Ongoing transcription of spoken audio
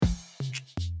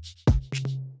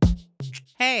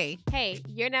Hey,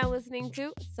 You're now listening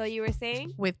to So You Were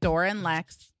Saying? with Dora and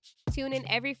Lex. Tune in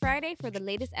every Friday for the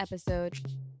latest episode.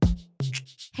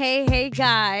 Hey,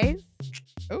 guys.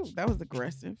 Oh, that was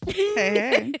aggressive.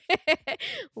 Hey.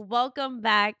 Welcome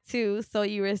back to So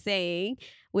You Were Saying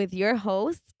with your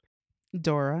hosts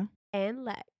Dora. and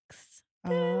Lex.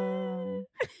 I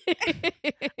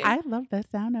love the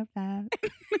sound of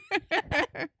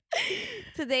that.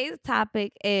 Today's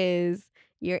topic is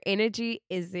your energy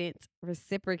isn't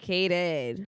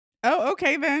reciprocated. Oh,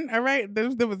 okay then. All right. There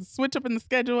was a switch up in the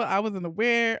schedule. I wasn't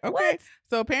aware. Okay. What?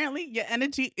 So apparently your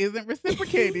energy isn't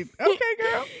reciprocated. Okay,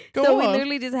 girl. Go So we off.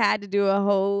 literally just had to do a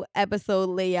whole episode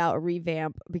layout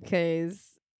revamp because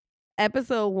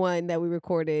episode 1 that we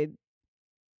recorded,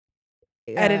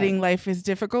 Editing life is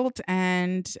difficult,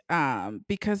 and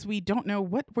because we don't know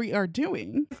what we are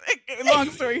doing.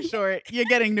 Long story short, you're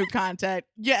getting new content.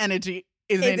 Your energy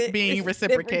isn't being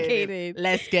reciprocated.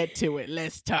 Let's get to it.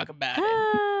 Let's talk about it.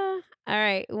 All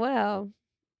right. Well,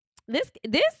 this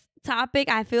topic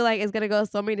I feel like is gonna go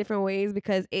so many different ways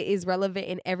because it is relevant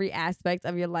in every aspect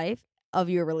of your life, of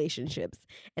your relationships.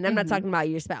 And I'm not talking about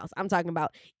your spouse. I'm talking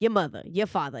about your mother, your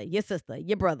father, your sister,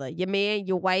 your brother, your man,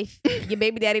 your wife, your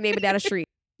baby daddy neighbor down the street.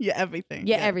 Yeah, everything.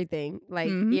 Yeah, everything. Like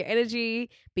your energy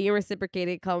being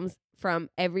reciprocated comes from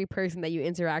every person that you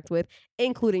interact with,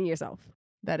 including yourself.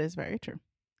 That is very true.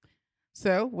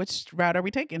 So, which route are we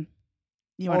taking?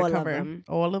 You want to cover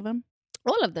all of them?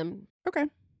 All of them. Okay.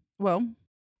 Well,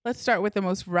 let's start with the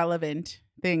most relevant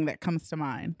thing that comes to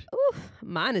mind. Ooh,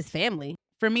 mine is family.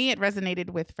 For me, it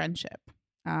resonated with friendship.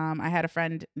 I had a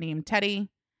friend named Teddy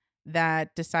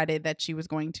that decided that she was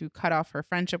going to cut off her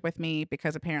friendship with me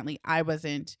because apparently I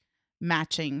wasn't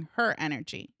matching her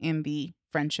energy in the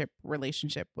friendship,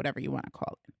 relationship, whatever you want to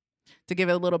call it. To give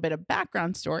a little bit of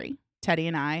background story, Teddy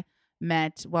and I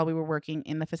met while we were working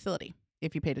in the facility.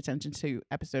 If you paid attention to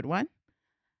episode 1,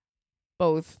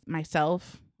 both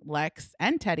myself, Lex,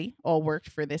 and Teddy all worked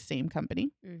for this same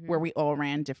company where we all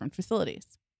ran different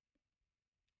facilities.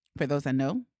 For those that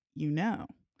know, you know.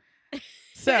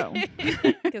 So,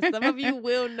 because some of you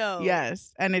will know.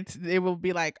 Yes, and it will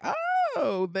be like,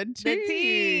 oh, the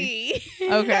tea.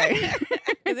 Okay,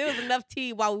 because it was enough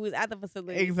tea while we was at the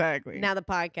facility. Exactly. Now the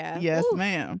podcast. Yes,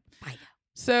 ma'am. Fire.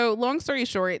 So, long story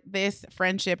short, this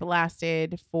friendship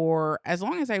lasted for as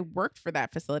long as I worked for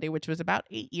that facility, which was about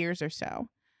 8 years or so.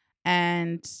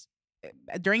 And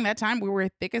during that time, we were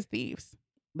thick as thieves.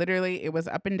 Literally, it was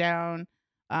up and down.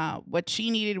 What she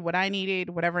needed, what I needed,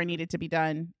 whatever I needed to be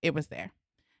done, it was there.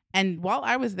 And while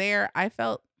I was there, I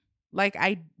felt like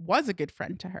I was a good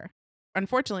friend to her.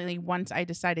 Unfortunately, once I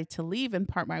decided to leave and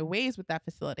part my ways with that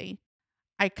facility,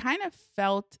 I kind of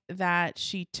felt that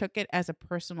she took it as a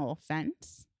personal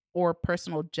offense or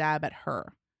personal jab at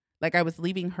her. Like I was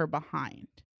leaving her behind.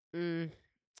 And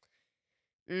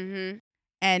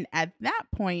at that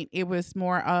point, it was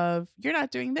more of, you're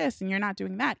not doing this and you're not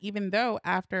doing that. Even though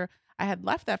after I had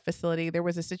left that facility, there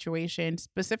was a situation,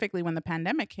 specifically when the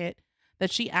pandemic hit, that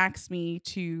she asked me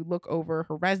to look over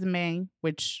her resume,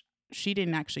 which she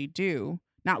didn't actually do.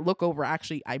 Not look over,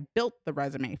 actually, I built the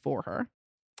resume for her.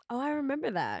 Oh, I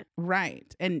remember that.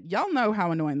 Right. And y'all know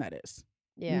how annoying that is.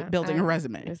 Yeah. Building a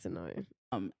resume. It's annoying.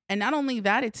 And not only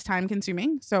that, it's time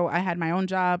consuming. So I had my own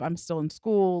job. I'm still in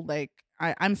school. Like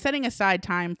I'm setting aside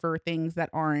time for things that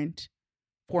aren't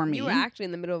for me. You were actually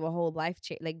in the middle of a whole life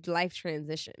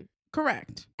transition.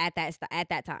 Correct. At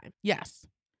that time. Yes.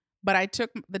 But I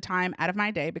took the time out of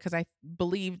my day because I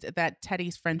believed that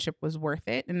Teddy's friendship was worth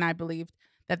it. And I believed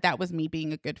that that was me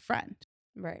being a good friend.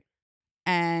 Right.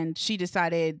 And she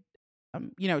decided,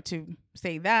 to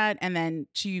say that. And then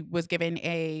she was given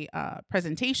a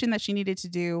presentation that she needed to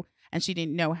do. And she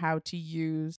didn't know how to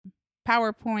use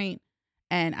PowerPoint.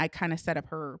 And I kind of set up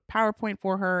her PowerPoint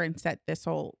for her and set this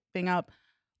whole thing up.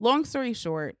 Long story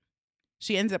short,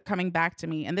 she ends up coming back to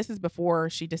me. And this is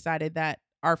before she decided that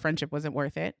our friendship wasn't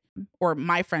worth it, or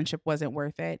my friendship wasn't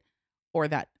worth it, or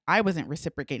that I wasn't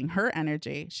reciprocating her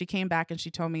energy. She came back and she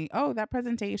told me, oh, that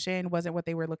presentation wasn't what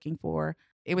they were looking for.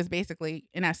 It was basically,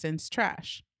 in essence,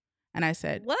 trash. And I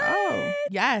said, what? Oh,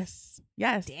 yes,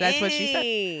 Dang. That's what she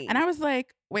said. And I was like,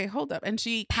 wait, hold up. And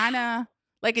she kind of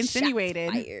like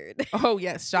insinuated. Shots fired. Oh,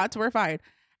 yes, shots were fired.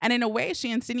 And in a way, she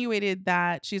insinuated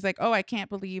that she's like, oh, I can't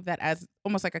believe that as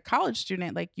almost like a college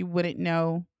student, like you wouldn't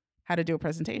know how to do a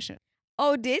presentation.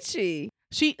 Oh, did she?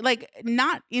 She, like,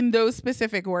 not in those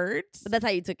specific words. But that's how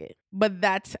you took it. But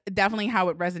that's definitely how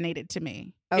it resonated to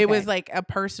me. Okay. It was like a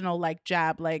personal, like,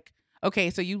 jab. Like, okay,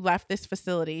 so you left this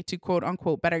facility to quote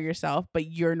unquote better yourself, but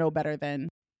you're no better than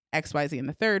X, Y, Z, and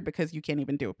the third because you can't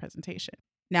even do a presentation.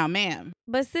 Now, ma'am.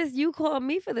 But sis, you called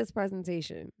me for this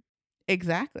presentation.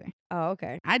 Exactly. Oh,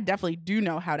 okay. I definitely do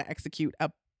know how to execute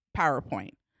a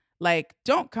PowerPoint. Like,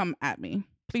 don't come at me.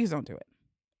 Please don't do it.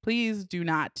 Please do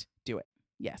not do it.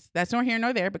 Yes, that's nor here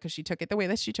nor there because she took it the way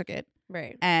that she took it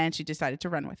Right. and she decided to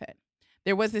run with it.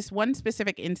 There was this one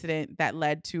specific incident that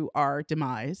led to our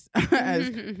demise as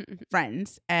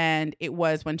friends, and it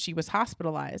was when she was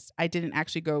hospitalized. I didn't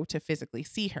actually go to physically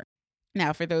see her.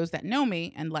 Now, for those that know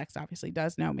me, and Lex obviously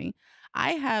does know me,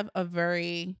 I have a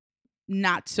very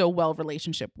not so well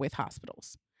relationship with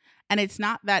hospitals. And it's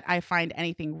not that I find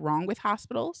anything wrong with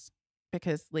hospitals,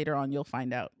 because later on you'll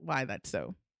find out why that's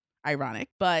so ironic.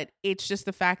 But it's just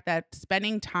the fact that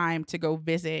spending time to go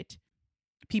visit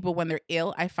people when they're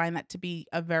ill, I find that to be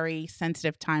a very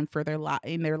sensitive time for their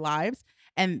in their lives.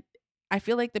 And I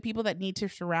feel like the people that need to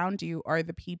surround you are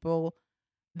the people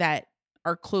that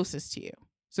are closest to you.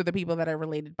 So the people that are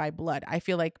related by blood. I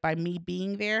feel like by me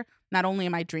being there, not only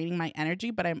am I draining my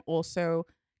energy, but I'm also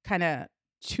kind of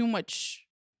too much,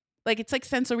 like it's like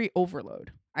sensory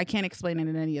overload. I can't explain it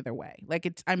in any other way.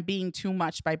 Like I'm being too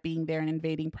much by being there and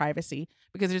invading privacy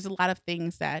because there's a lot of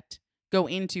things that go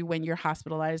into when you're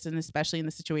hospitalized, and especially in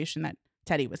the situation that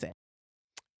Teddy was in.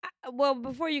 Well,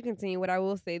 before you continue, what I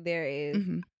will say there is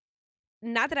Mhm.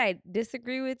 not that I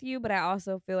disagree with you, but I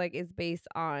also feel like it's based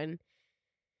on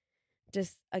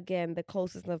just again the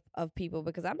closest of people,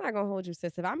 because I'm not gonna hold you,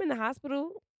 sis. If I'm in the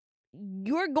hospital,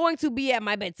 you're going to be at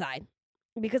my bedside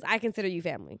because I consider you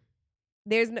family.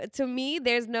 To me,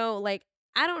 there's no like,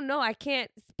 I don't know. I can't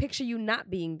picture you not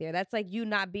being there. That's like you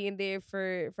not being there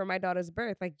for my daughter's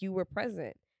birth. Like you were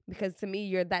present because to me,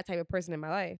 you're that type of person in my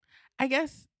life. I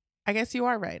guess you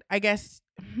are right. I guess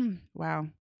wow. Ooh,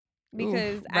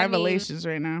 Because I mean, revelations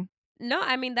right now. no,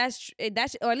 I mean that's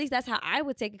or at least that's how I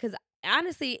would take it. Because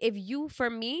honestly, if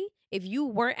you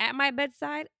weren't at my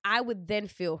bedside, I would then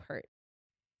feel hurt.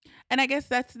 And I guess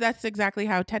that's exactly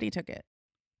how Teddy took it.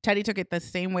 Teddy took it the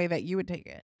same way that you would take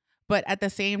it. But at the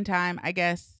same time, I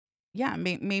guess, yeah,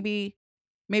 maybe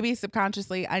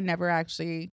subconsciously, I never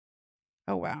actually.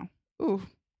 Oh wow, ooh,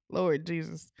 Lord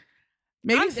Jesus,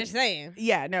 maybe. I'm just saying.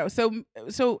 Yeah, no. So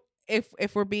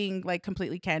if we're being like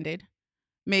completely candid,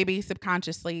 maybe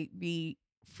subconsciously the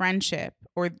friendship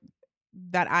or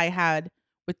that I had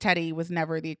with Teddy was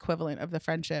never the equivalent of the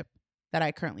friendship that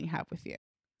I currently have with you,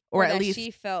 or Or at that least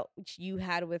she felt you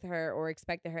had with her or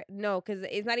expected her. No, because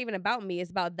it's not even about me.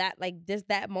 It's about that, like just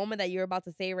that moment that you're about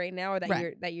to say right now, or that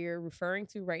right. you're referring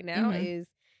to right now Hmm. is.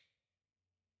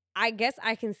 I guess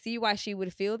I can see why she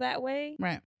would feel that way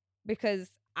Right. because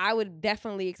I would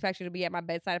definitely expect you to be at my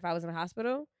bedside if I was in a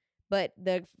hospital. But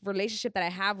the relationship that I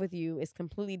have with you is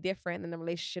completely different than the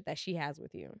relationship that she has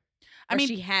with you, I or mean,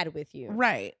 she had with you.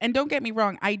 right. And don't get me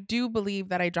wrong, I do believe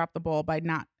that I dropped the ball by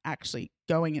not actually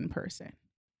going in person.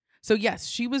 So yes,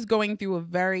 she was going through a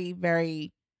very,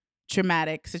 very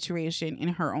traumatic situation in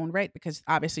her own right because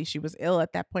obviously she was ill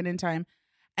at that point in time.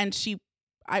 And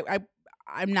I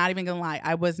I'm not even gonna lie,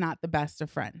 I was not the best of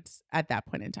friends at that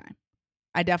point in time.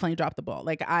 I definitely dropped the ball.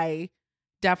 Like I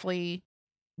definitely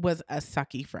was a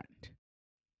sucky friend.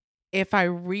 If I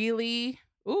really,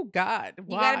 oh God,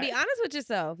 You got to be why? honest with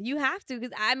yourself. You have to,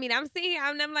 because I mean, I'm sitting here,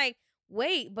 I'm like,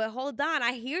 wait, but hold on,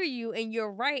 I hear you, and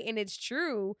you're right, and it's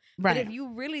true. But if Right.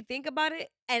 you really think about it,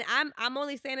 and I'm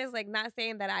only saying this, like, not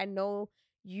saying that I know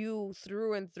you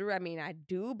through and through. I mean, I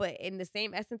do, but in the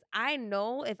same essence, I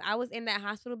know if I was in that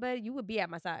hospital bed, you would be at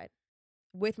my side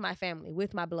with my family,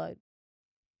 with my blood,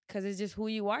 because it's just who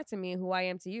you are to me and who I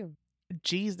am to you.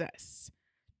 Jesus.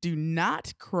 Do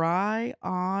not cry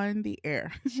on the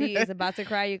air. She is about to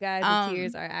cry, you guys. The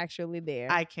tears um, are actually there.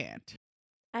 I can't.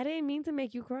 I didn't mean to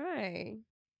make you cry.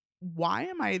 Why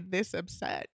am I this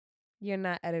upset? You're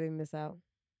not editing this out.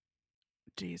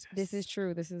 This is Jesus.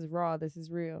 true. This is raw. This is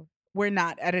real. We're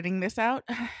not editing this out.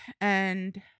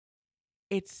 And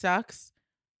it sucks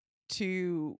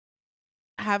to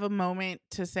have a moment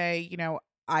to say,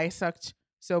 I sucked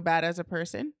so bad as a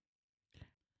person.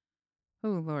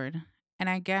 Oh, Lord. And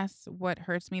I guess what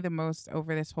hurts me the most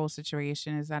over this whole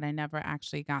situation is that I never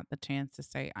actually got the chance to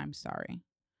say, I'm sorry.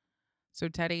 So,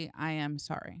 Teddy, I am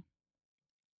sorry.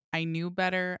 I knew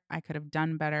better. I could have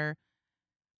done better.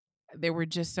 There were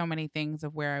just so many things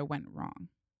of where I went wrong.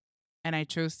 And I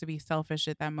chose to be selfish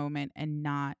at that moment and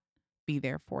not be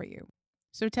there for you.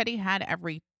 So Teddy had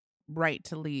every right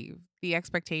to leave. The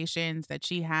expectations that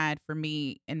she had for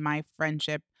me and my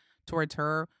friendship towards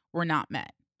her were not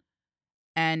met.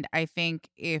 And I think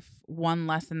if one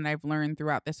lesson that I've learned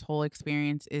throughout this whole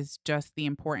experience is just the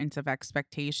importance of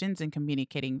expectations and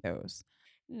communicating those.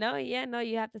 No, yeah, no,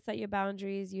 you have to set your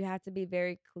boundaries. You have to be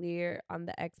very clear on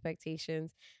the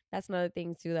expectations. That's another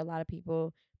thing too that a lot of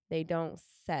people They don't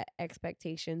set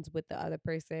expectations with the other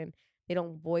person. They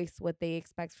don't voice what they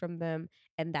expect from them.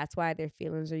 And that's why their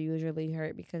feelings are usually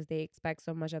hurt, because they expect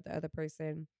so much of the other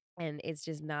person. And it's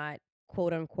just not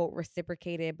quote unquote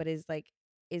reciprocated. But it's like,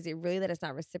 is it really that it's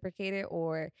not reciprocated,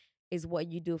 or is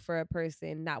what you do for a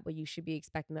person not what you should be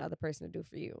expecting the other person to do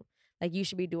for you? Like, you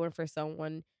should be doing for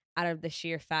someone out of the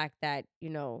sheer fact that,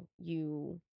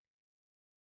 you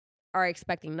are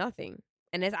expecting nothing.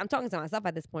 And I'm talking to myself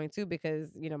at this point too,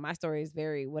 because, my story is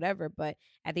very whatever. But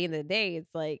at the end of the day,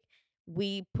 it's like,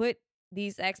 we put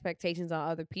these expectations on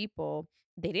other people.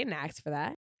 They didn't ask for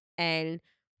that. And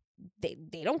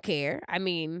they don't care. I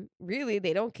mean, really,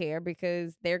 they don't care,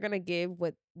 because they're going to give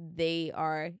what they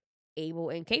are able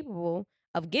and capable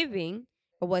of giving,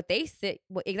 or what they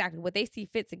see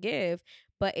fit to give.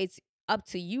 But it's up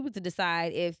to you to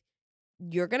decide if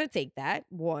you're going to take that,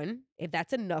 one, if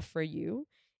that's enough for you.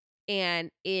 And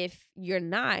if you're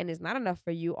not, and it's not enough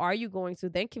for you, are you going to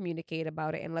then communicate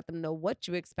about it and let them know what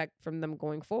you expect from them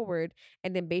going forward?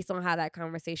 And then based on how that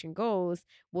conversation goes,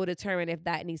 will determine if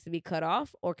that needs to be cut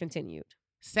off or continued.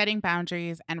 Setting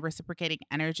boundaries and reciprocating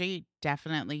energy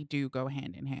definitely do go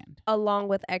hand in hand. Along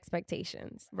with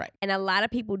expectations. Right. And a lot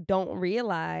of people don't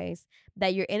realize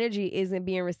that your energy isn't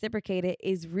being reciprocated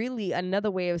is really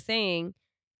another way of saying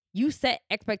you set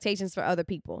expectations for other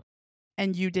people.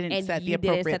 And you didn't set the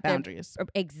appropriate boundaries.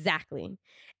 Exactly.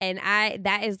 And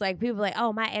that is like, people are like,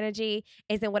 oh, my energy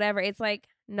isn't whatever. It's like,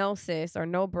 no, sis, or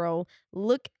no, bro.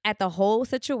 Look at the whole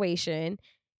situation.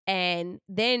 And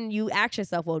then you ask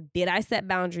yourself, well, did I set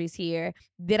boundaries here?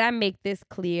 Did I make this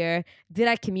clear? Did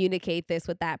I communicate this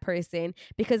with that person?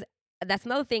 Because that's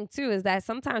another thing too, is that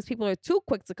sometimes people are too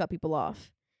quick to cut people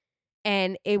off.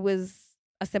 And it was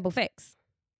a simple fix.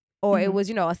 Or it was,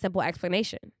 a simple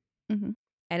explanation. Mm-hmm.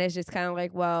 And it's just kind of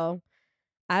like, well,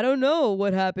 I don't know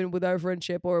what happened with our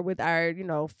friendship or with our,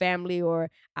 family or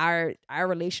our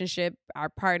relationship, our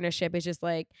partnership. It's just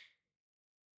like,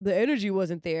 the energy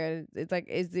wasn't there. It's like,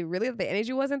 is it really that the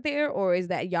energy wasn't there, or is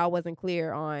that y'all wasn't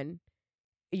clear on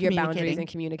your boundaries and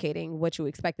communicating what you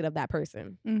expected of that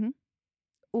person? Mm-hmm.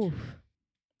 Ooh,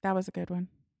 that was a good one.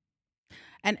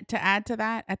 And to add to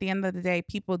that, at the end of the day,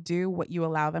 people do what you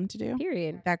allow them to do.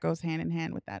 Period. That goes hand in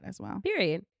hand with that as well.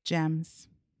 Period. Gems.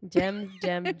 Gem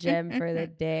for the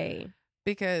day.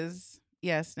 Because,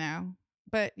 yes, now.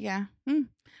 But yeah,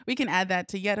 we can add that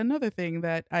to yet another thing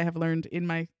that I have learned in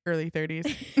my early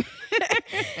 30s.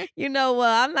 Well,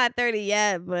 I'm not 30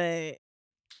 yet, but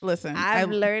listen,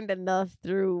 I've learned enough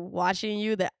through watching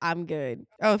you that I'm good.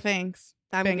 Oh, thanks.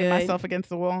 I'm banging good. Myself against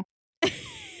the wall.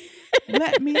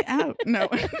 Let me out. No.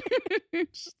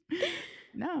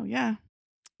 No, yeah.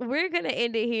 We're going to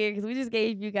end it here because we just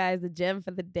gave you guys the gem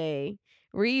for the day.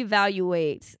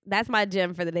 Reevaluate. That's my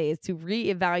gem for the day, is to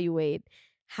reevaluate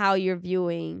how you're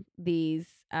viewing these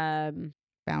boundaries.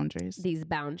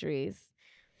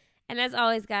 And as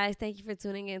always, guys, thank you for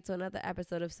tuning in to another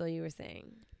episode of So You Were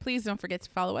Saying. Please don't forget to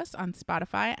follow us on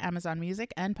Spotify, Amazon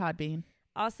Music, and Podbean.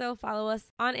 Also, follow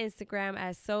us on Instagram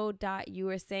at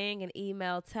so.youweresaying and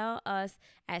email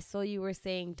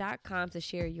telus@soyouweresaying.com to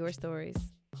share your stories.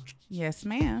 Yes,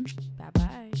 ma'am.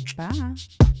 Bye-bye. Bye.